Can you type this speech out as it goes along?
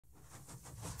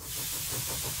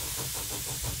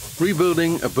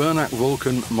Rebuilding a Burnac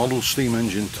Vulcan model steam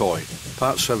engine toy,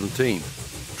 part 17,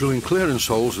 drilling clearance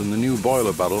holes in the new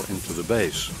boiler barrel into the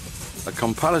base, a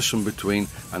comparison between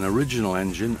an original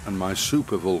engine and my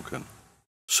Super Vulcan,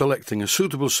 selecting a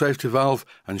suitable safety valve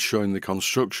and showing the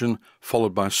construction,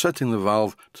 followed by setting the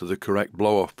valve to the correct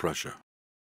blow-off pressure.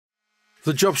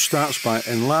 The job starts by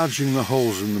enlarging the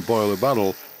holes in the boiler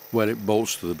barrel where it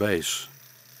bolts to the base.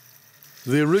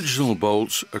 The original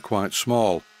bolts are quite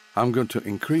small. I'm going to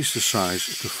increase the size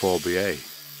to 4BA.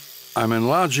 I'm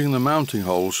enlarging the mounting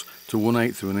holes to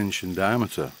 1/8 of an inch in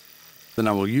diameter. Then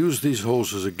I will use these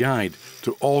holes as a guide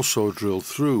to also drill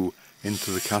through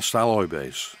into the cast alloy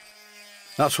base.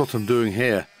 That's what I'm doing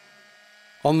here.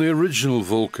 On the original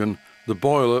Vulcan, the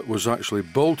boiler was actually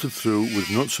bolted through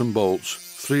with nuts and bolts,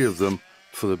 3 of them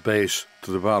for the base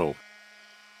to the barrel.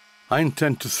 I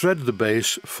intend to thread the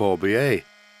base 4BA.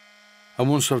 And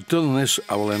once I've done this,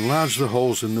 I will enlarge the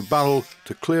holes in the barrel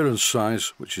to clearance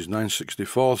size, which is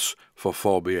 9/64 for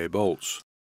 4BA bolts.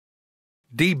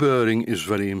 Deburring is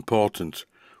very important.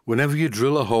 Whenever you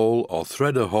drill a hole or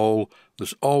thread a hole,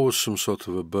 there's always some sort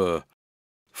of a burr.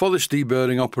 For this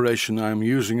deburring operation, I am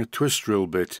using a twist drill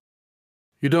bit.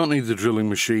 You don't need the drilling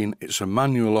machine, it's a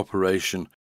manual operation,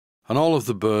 and all of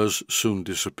the burrs soon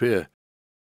disappear.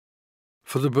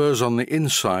 For the burrs on the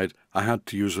inside, I had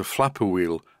to use a flapper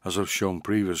wheel, as I've shown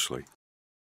previously.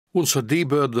 Once I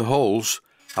deburred the holes,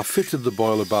 I fitted the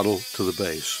boiler barrel to the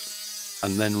base,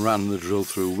 and then ran the drill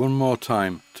through one more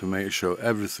time to make sure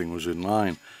everything was in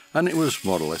line, and it was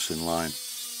more or less in line.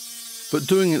 But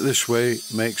doing it this way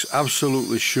makes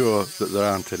absolutely sure that there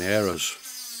aren't any errors.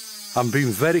 I'm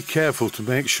being very careful to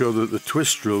make sure that the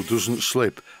twist drill doesn't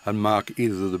slip and mark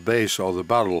either the base or the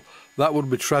barrel. That would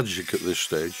be tragic at this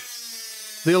stage.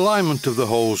 The alignment of the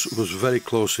holes was very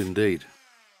close indeed.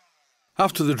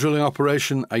 After the drilling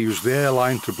operation, I used the air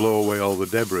line to blow away all the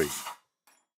debris.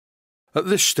 At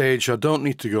this stage, I don't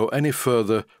need to go any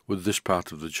further with this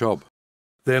part of the job.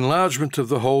 The enlargement of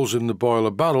the holes in the boiler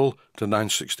barrel to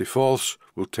 9/64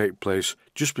 will take place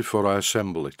just before I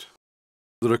assemble it.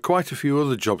 There are quite a few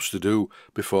other jobs to do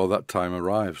before that time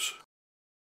arrives.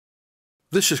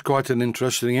 This is quite an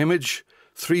interesting image.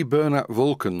 3 Burnac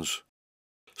Vulcans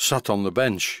sat on the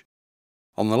bench.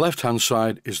 On the left-hand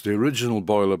side is the original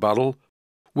boiler barrel,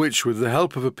 which, with the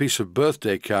help of a piece of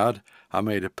birthday card, I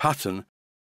made a pattern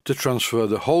to transfer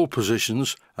the hole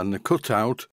positions and the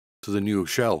cutout to the new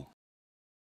shell.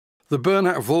 The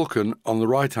Burnac Vulcan on the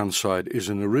right-hand side is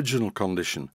in original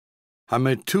condition. I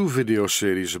made 2 video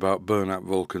series about Burnac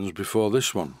Vulcans before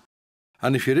this one.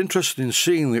 And if you're interested in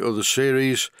seeing the other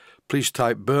series, please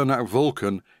type Burnac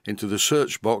Vulcan into the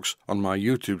search box on my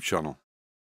YouTube channel.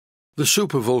 The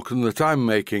Super Vulcan that I'm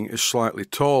making is slightly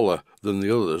taller than the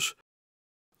others.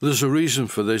 There's a reason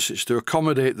for this. It's to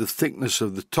accommodate the thickness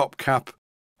of the top cap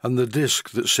and the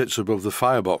disc that sits above the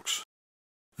firebox.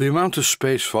 The amount of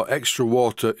space for extra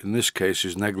water in this case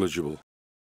is negligible.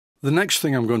 The next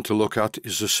thing I'm going to look at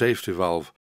is the safety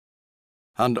valve.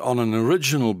 And on an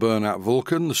original Burnac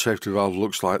Vulcan, the safety valve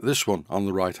looks like this one on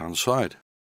the right-hand side.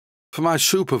 For my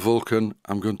Super Vulcan,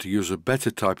 I'm going to use a better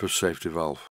type of safety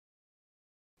valve.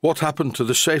 What happened to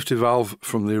the safety valve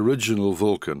from the original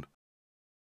Vulcan?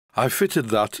 I fitted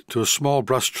that to a small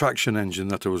brass traction engine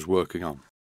that I was working on.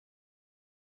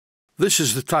 This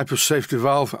is the type of safety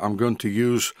valve I'm going to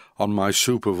use on my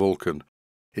Super Vulcan.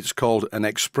 It's called an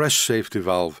express safety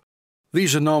valve.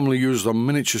 These are normally used on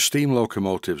miniature steam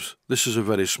locomotives. This is a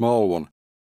very small one.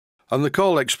 And they're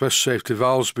called express safety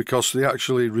valves because they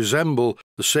actually resemble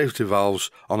the safety valves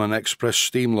on an express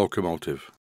steam locomotive.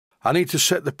 I need to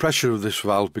set the pressure of this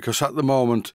valve because at the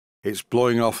moment it's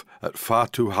blowing off at far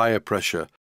too high a pressure.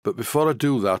 But before I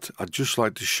do that, I'd just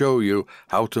like to show you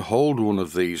how to hold one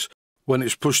of these when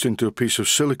it's pushed into a piece of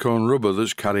silicone rubber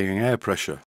that's carrying air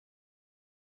pressure.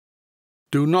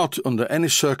 Do not, under any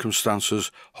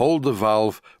circumstances, hold the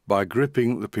valve by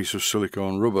gripping the piece of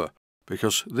silicone rubber,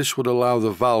 because this would allow the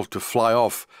valve to fly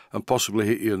off and possibly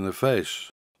hit you in the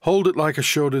face. Hold it like I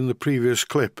showed in the previous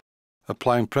clip,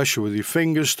 applying pressure with your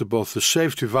fingers to both the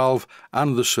safety valve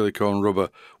and the silicone rubber,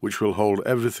 which will hold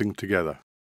everything together.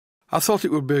 I thought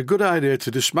it would be a good idea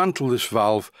to dismantle this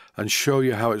valve and show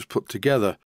you how it's put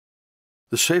together.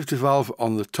 The safety valve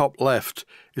on the top left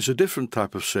is a different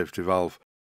type of safety valve,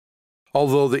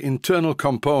 although the internal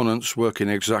components work in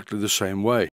exactly the same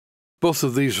way. Both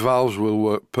of these valves will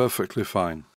work perfectly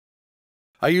fine.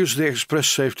 I use the express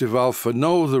safety valve for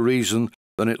no other reason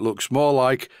than it looks more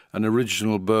like an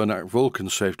original Burnac Vulcan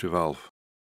safety valve.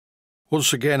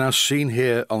 Once again, as seen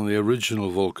here on the original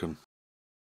Vulcan.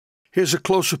 Here's a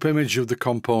close-up image of the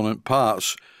component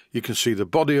parts. You can see the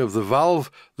body of the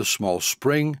valve, the small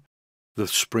spring, the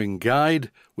spring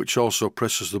guide, which also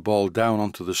presses the ball down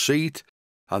onto the seat,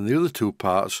 and the other two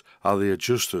parts are the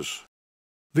adjusters.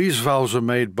 These valves are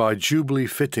made by Jubilee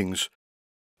Fittings,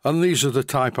 and these are the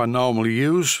type I normally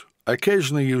use. I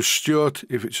occasionally use Stewart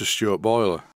if it's a Stewart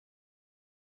boiler.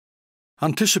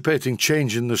 Anticipating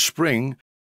changing the spring,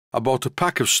 I bought a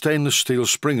pack of stainless steel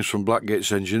springs from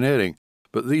Blackgates Engineering,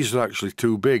 but these are actually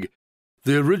too big.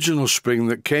 The original spring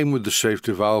that came with the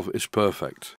safety valve is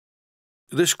perfect.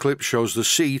 This clip shows the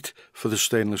seat for the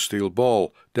stainless steel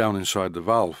ball down inside the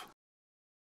valve.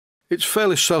 It's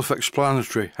fairly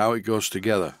self-explanatory how it goes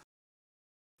together.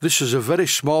 This is a very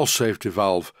small safety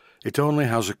valve. It only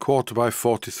has a 1/4 by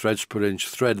 40 threads per inch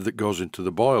thread that goes into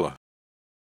the boiler.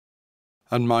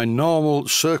 And my normal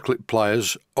circlip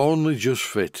pliers only just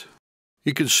fit.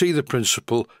 You can see the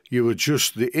principle. You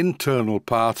adjust the internal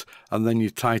part and then you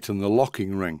tighten the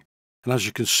locking ring. And as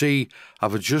you can see,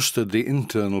 I've adjusted the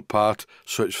internal part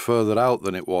so it's further out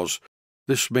than it was.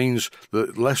 This means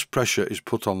that less pressure is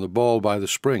put on the ball by the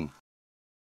spring.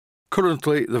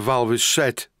 Currently, the valve is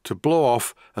set to blow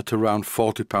off at around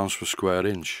 40 pounds per square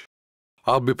inch.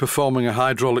 I'll be performing a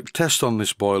hydraulic test on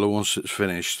this boiler once it's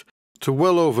finished to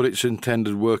well over its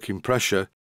intended working pressure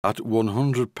at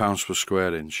 100 pounds per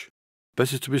square inch.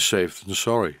 Better to be safe than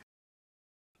sorry.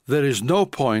 There is no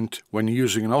point when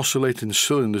using an oscillating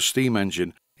cylinder steam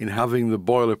engine in having the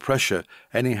boiler pressure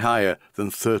any higher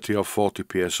than 30 or 40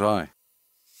 psi.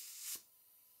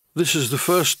 This is the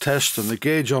first test and the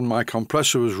gauge on my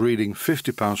compressor was reading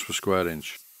 50 pounds per square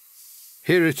inch.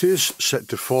 Here it is, set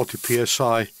to 40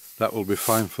 psi. That will be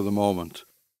fine for the moment.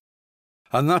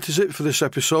 And that is it for this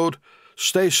episode.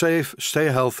 Stay safe, stay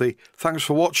healthy. Thanks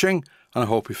for watching, and I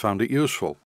hope you found it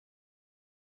useful.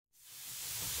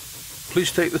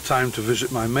 Please take the time to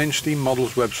visit my Mainsteam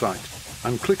Models website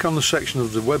and click on the section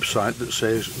of the website that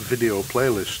says Video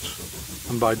Playlists.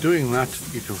 And by doing that,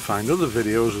 you can find other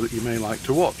videos that you may like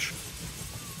to watch.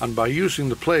 And by using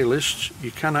the playlists,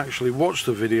 you can actually watch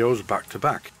the videos back to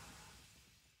back.